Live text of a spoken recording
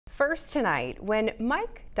First tonight, when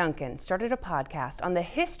Mike Duncan started a podcast on the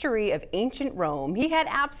history of ancient Rome, he had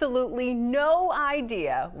absolutely no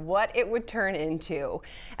idea what it would turn into.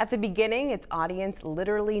 At the beginning, its audience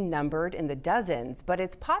literally numbered in the dozens, but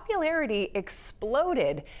its popularity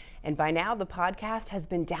exploded. And by now, the podcast has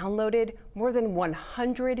been downloaded more than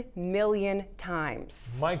 100 million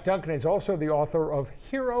times. Mike Duncan is also the author of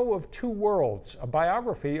Hero of Two Worlds, a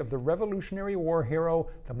biography of the Revolutionary War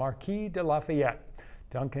hero, the Marquis de Lafayette.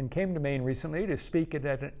 Duncan came to Maine recently to speak at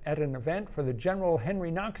an event for the General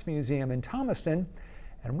Henry Knox Museum in Thomaston,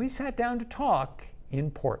 and we sat down to talk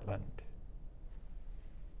in Portland.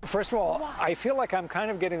 First of all, I feel like I'm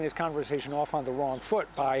kind of getting this conversation off on the wrong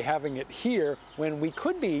foot by having it here when we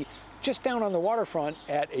could be just down on the waterfront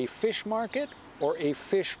at a fish market or a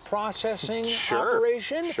fish processing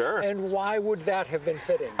operation. Sure. And why would that have been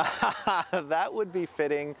fitting? That would be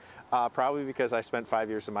fitting probably because I spent 5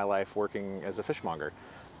 years of my life working as a fishmonger.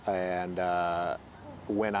 And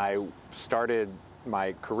when I started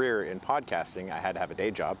my career in podcasting, I had to have a day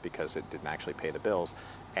job because it didn't actually pay the bills.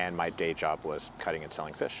 And my day job was cutting and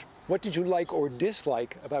selling fish. What did you like or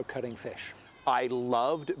dislike about cutting fish? I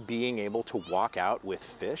loved being able to walk out with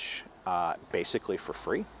fish basically for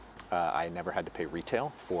free. I never had to pay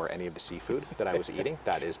retail for any of the seafood that I was eating.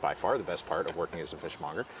 That is by far the best part of working as a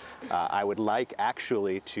fishmonger. I would like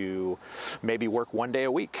actually to maybe work one day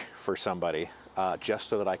a week for somebody just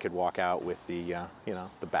so that I could walk out with the,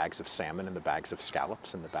 the bags of salmon and the bags of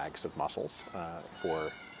scallops and the bags of mussels for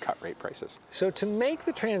cut rate prices. So to make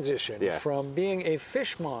the transition from being a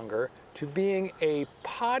fishmonger to being a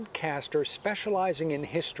podcaster specializing in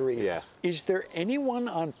history, is there anyone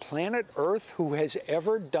on planet Earth who has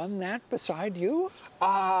ever done that beside you?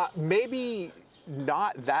 Maybe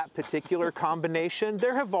not that particular combination.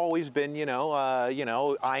 There have always been,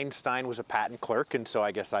 Einstein was a patent clerk, and so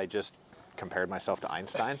I guess I just compared myself to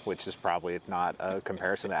Einstein, which is probably not a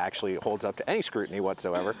comparison that actually holds up to any scrutiny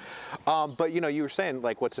whatsoever. But you were saying,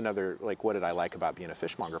 like, what did I like about being a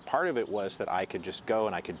fishmonger? Part of it was that I could just go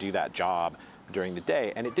and I could do that job during the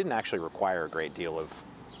day, and it didn't actually require a great deal of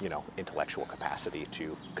intellectual capacity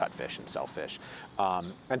to cut fish and sell fish.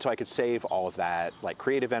 And so I could save all of that, like,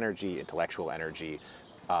 creative energy, intellectual energy,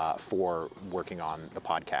 for working on the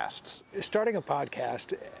podcasts. Starting a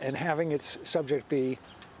podcast and having its subject be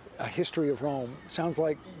a history of Rome sounds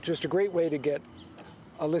like just a great way to get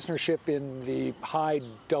a listenership in the high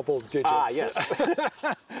double digits.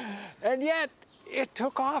 Yes. And yet it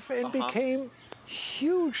took off and became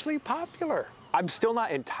hugely popular. I'm still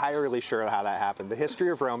not entirely sure how that happened. The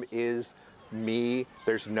history of Rome is me.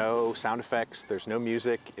 There's no sound effects, there's no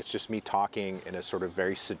music. It's just me talking in a sort of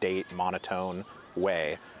very sedate, monotone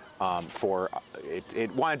way.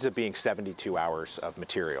 It winds up being 72 hours of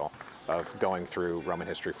material of going through Roman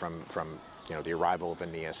history from the arrival of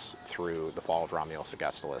Aeneas through the fall of Romulus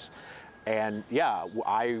Augustulus. And yeah,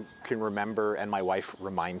 I can remember, and my wife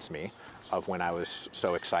reminds me of when I was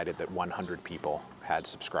so excited that 100 people had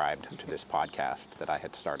subscribed to this podcast that I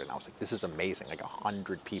had started. And I was like, this is amazing, like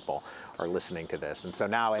 100 people are listening to this. And so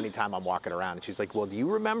now anytime I'm walking around and she's like, well, do you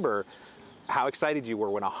remember how excited you were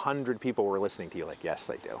when 100 people were listening to you? Like, yes,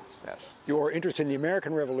 I do, yes. Your interest in the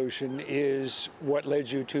American Revolution is what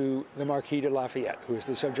led you to the Marquis de Lafayette, who is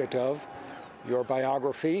the subject of your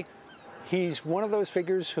biography. He's one of those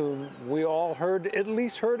figures whom we all at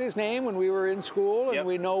least heard his name when we were in school, and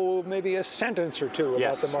we know maybe a sentence or two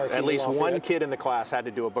about the Marquis de Lafayette. At least one kid in the class had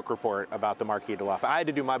to do a book report about the Marquis de Lafayette. I had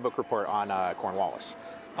to do my book report on Cornwallis.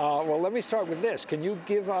 Well, let me start with this. Can you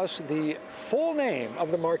give us the full name of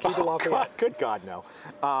the Marquis de Lafayette? Good God, no.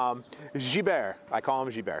 Gibert. I call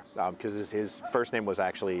him Gibert because his first name was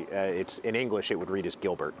actually, it's in English, it would read as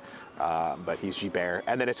Gilbert, but he's Gibert.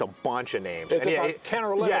 And then it's a bunch of names. It's about 10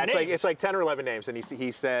 or 11 names. It's like 10 or 11 names. And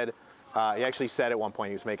he said, he actually said at one point,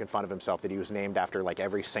 he was making fun of himself, that he was named after like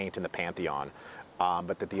every saint in the Pantheon.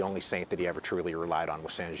 But that the only saint that he ever truly relied on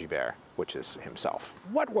was Saint Gibert, which is himself.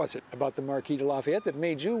 What was it about the Marquis de Lafayette that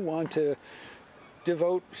made you want to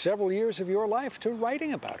devote several years of your life to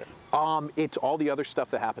writing about it? It's all the other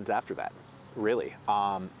stuff that happens after that, really.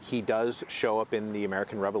 He does show up in the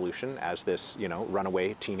American Revolution as this,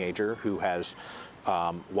 runaway teenager who has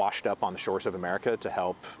washed up on the shores of America to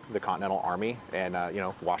help the Continental Army, and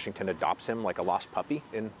Washington adopts him like a lost puppy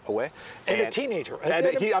in a way. And a teenager.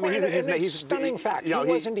 He's a stunning fact. He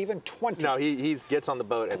wasn't even 20. No, he gets on the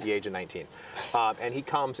boat at the age of 19, and he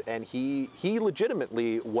comes and he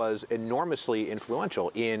legitimately was enormously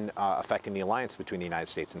influential in affecting the alliance between the United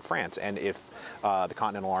States and France. And if the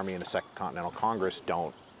Continental Army and the Second Continental Congress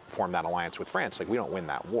don't form that alliance with France, like, we don't win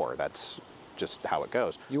that war. That's just how it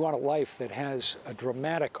goes. You want a life that has a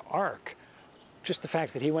dramatic arc. just the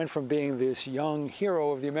fact that he went from being this young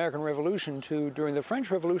hero of the American Revolution to, during the French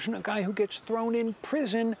Revolution, a guy who gets thrown in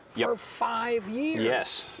prison for 5 years.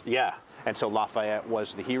 Yes, yeah. And so Lafayette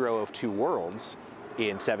was the hero of two worlds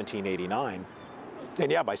in 1789.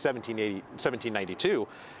 And yeah, by 1792,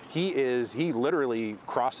 he literally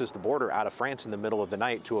crosses the border out of France in the middle of the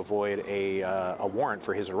night to avoid a warrant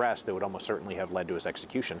for his arrest that would almost certainly have led to his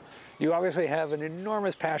execution. You obviously have an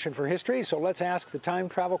enormous passion for history, so let's ask the time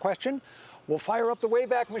travel question. We'll fire up the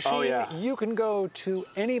Wayback Machine. Oh, yeah. You can go to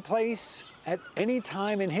any place at any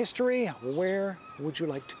time in history. Where would you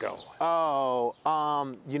like to go?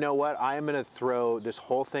 Oh, you know what? I am going to throw this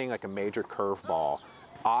whole thing like a major curveball.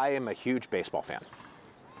 I am a huge baseball fan,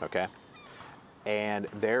 okay? And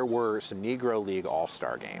there were some Negro League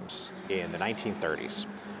All-Star games in the 1930s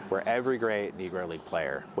where every great Negro League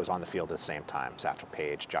player was on the field at the same time. Satchel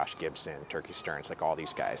Paige, Josh Gibson, Turkey Stearns, like all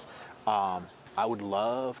these guys. I would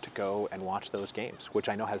love to go and watch those games, which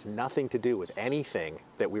I know has nothing to do with anything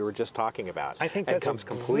that we were just talking about. I think that comes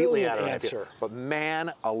completely out of answer. But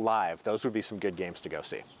man alive, those would be some good games to go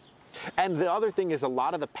see. And the other thing is a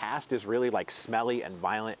lot of the past is really like smelly and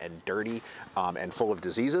violent and dirty and full of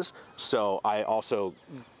diseases. So I also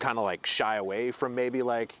kind of like shy away from maybe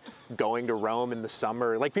like going to Rome in the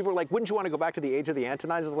summer. Like people are like, wouldn't you want to go back to the age of the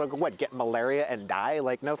Antonines? Like what, get malaria and die?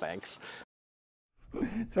 Like, no thanks.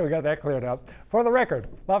 So we got that cleared up. For the record,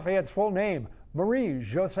 Lafayette's full name,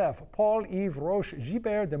 Marie-Joseph Paul-Yves Roche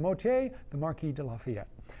Gibert de Motier, the Marquis de Lafayette.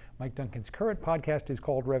 Mike Duncan's current podcast is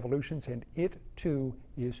called Revolutions, and it, too,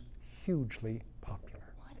 is hugely popular.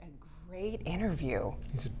 What a great interview.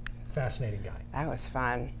 He's a fascinating guy. That was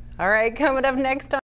fun. All right, coming up next on